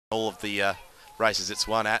all of the races it's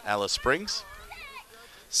won at Alice Springs.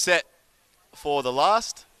 Set for the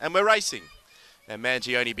last, and we're racing. And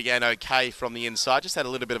Mangione began okay from the inside, just had a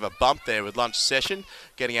little bit of a bump there with Lunch Session.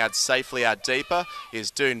 Getting out safely out deeper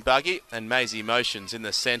is Dune Buggy and Maisie Motions in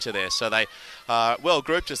the centre there. So they are well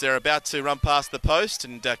grouped as they're about to run past the post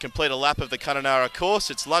and complete a lap of the Kununurra course.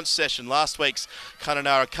 It's Lunch Session, last week's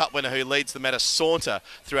Kununurra Cup winner, who leads them at a saunter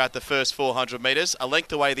throughout the first 400 metres. A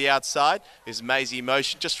length away the outside is Maisie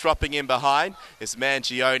Motion. Just dropping in behind is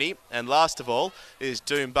Mangione. And last of all is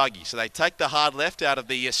Dune Buggy. So they take the hard left out of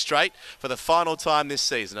the straight for the final time this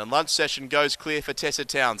season, and Lunch Session goes clear for Tessa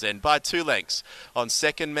Townsend by 2 lengths. On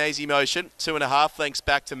second, Maisie Motion, 2.5 lengths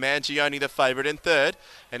back to Mangione, the favourite, in third,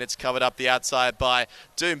 and it's covered up the outside by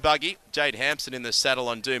Dune Buggy. Jade Hampson in the saddle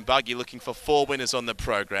on Dune Buggy, looking for 4 winners on the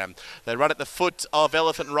program. They run at the foot of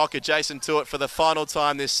Elephant Rock, adjacent to it, for the final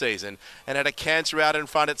time this season, and at a canter out in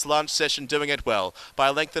front, it's Lunch Session doing it well by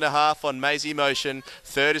 1.5 lengths on Maisie Motion.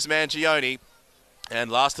 Third is Mangione. And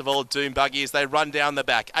last of all, Dune Buggy as they run down the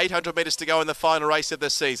back. 800 metres to go in the final race of the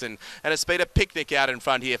season. And it's been a picnic out in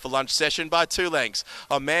front here for Lunch Session by 2 lengths.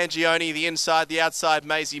 On Mangione, the inside, the outside,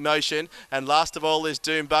 Maisie Motion. And last of all is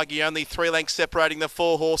Dune Buggy, only 3 lengths separating the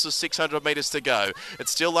 4 horses, 600 metres to go.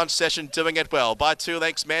 It's still Lunch Session doing it well. By 2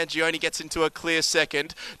 lengths, Mangione gets into a clear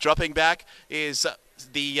second. Dropping back is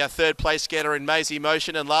the third place getter in Maisie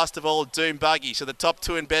Motion, and last of all Dune Buggy. So the top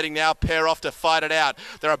 2 in betting now pair off to fight it out.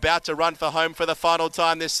 They're about to run for home for the final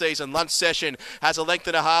time this season. Lunch Session has a 1.5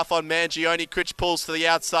 lengths on Mangione. Critch pulls to the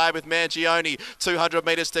outside with Mangione. 200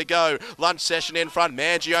 metres to go. Lunch Session in front.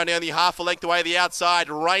 Mangione only half a length away the outside,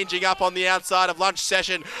 ranging up on the outside of Lunch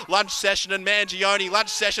Session. Lunch Session and Mangione. Lunch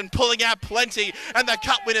Session pulling out plenty, and the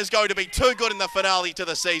Cup winner's going to be too good in the finale to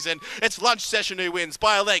the season. It's Lunch Session who wins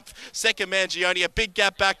by a length. Second, Mangione, a big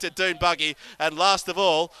gap back to Dune Buggy, and last of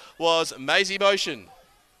all was Maisie Motion.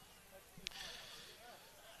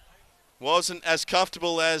 Wasn't as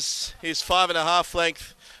comfortable as his 5.5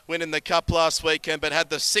 length win in the Cup last weekend, but had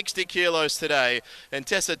the 60 kilos today, and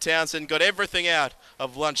Tessa Townsend got everything out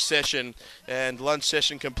of Lunch Session, and Lunch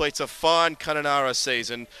Session completes a fine Kununurra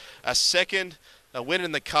season. A second, a win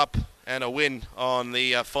in the Cup, and a win on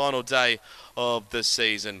the final day of the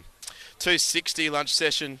season. 260 Lunch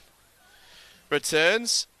Session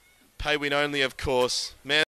returns, pay win only, of course.